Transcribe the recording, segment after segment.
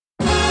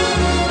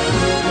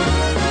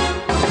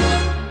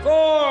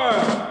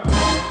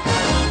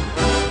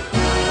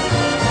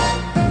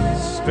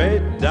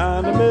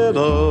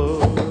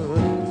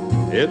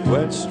it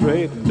went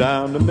straight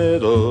down the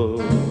middle.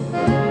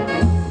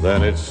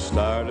 Then it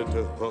started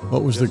to hook.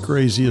 What was the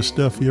craziest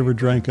stuff you ever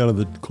drank out of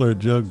the Claret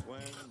jug?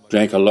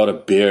 Drank a lot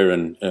of beer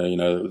and,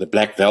 the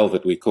black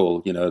velvet we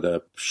call,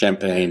 the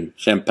champagne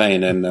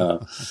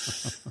and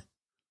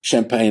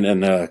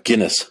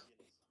Guinness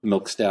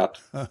milk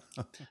stout.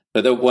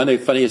 But one of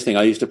the funniest thing,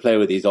 I used to play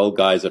with these old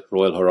guys at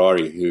Royal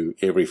Harare who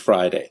every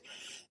Friday.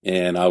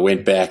 And I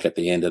went back at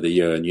the end of the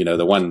year, and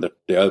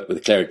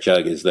the Claret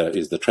jug is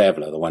the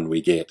Traveller, the one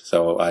we get.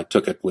 So I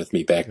took it with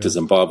me back to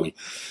Zimbabwe,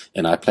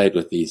 and I played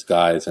with these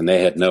guys, and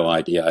they had no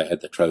idea I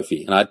had the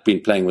trophy. And I'd been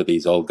playing with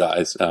these old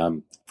guys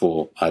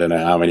for I don't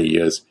know how many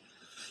years,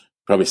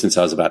 probably since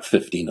I was about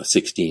 15 or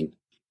 16.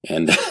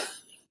 And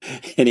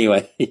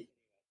anyway,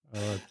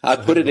 I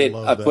put it in.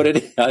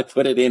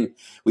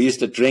 We used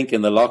to drink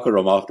in the locker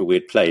room after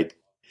we'd played,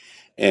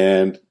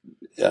 and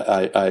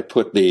I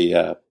put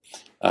the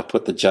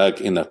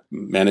jug in the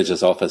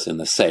manager's office in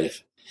the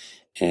safe.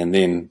 And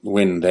then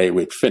when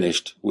we'd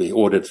finished, we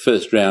ordered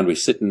first round. We're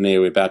sitting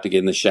there, we're about to get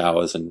in the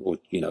showers, and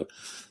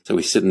so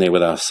we're sitting there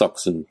with our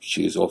socks and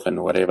shoes off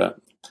and whatever.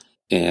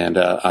 And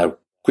I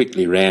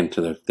quickly ran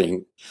to the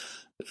thing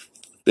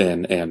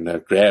and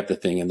grabbed the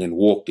thing, and then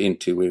walked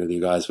into where the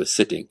guys were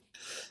sitting.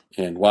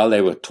 And while they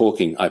were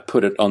talking, I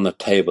put it on the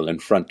table in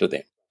front of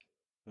them.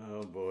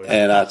 Oh boy!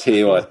 And I tell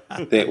you what,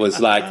 it was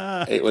like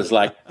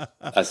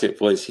I said,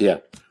 boys,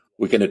 here,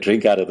 we're going to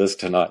drink out of this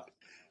tonight.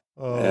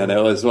 Oh. And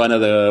it was one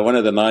of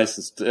the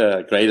nicest,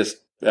 greatest,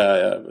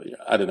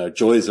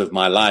 joys of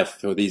my life.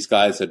 So these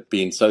guys had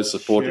been so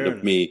supportive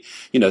of me,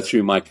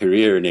 through my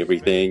career and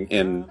everything.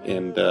 And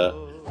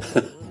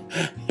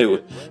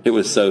it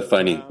was so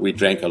funny. We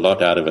drank a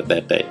lot out of it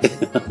that day.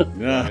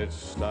 Yeah.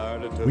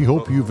 We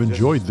hope you've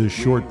enjoyed this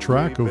short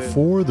track of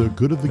For the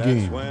Good of the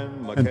Game.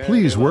 And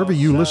please, wherever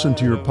you listen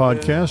to your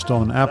podcast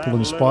on Apple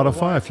and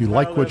Spotify, if you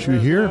like what you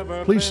hear,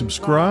 please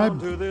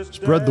subscribe,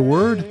 spread the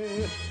word,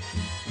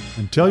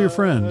 and tell your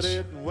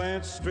friends.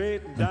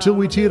 Until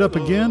we tee it up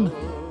again,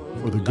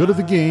 for the good of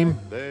the game,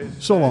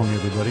 so long,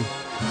 everybody.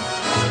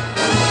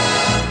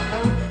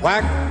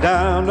 Whack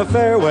down the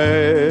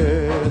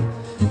fairway,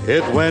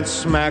 it went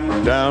smack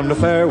down the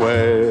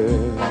fairway.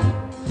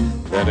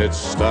 Then it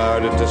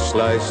started to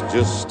slice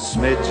just a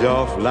smidge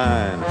off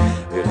line.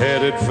 It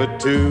headed for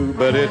 2,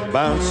 but it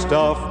bounced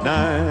off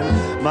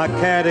 9. My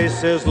caddy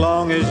says,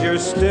 long as you're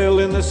still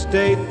in the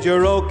state,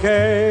 you're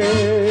okay.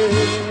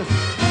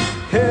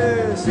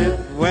 Yes, it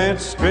went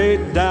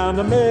straight down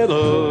the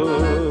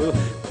middle,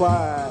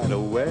 quite a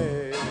way.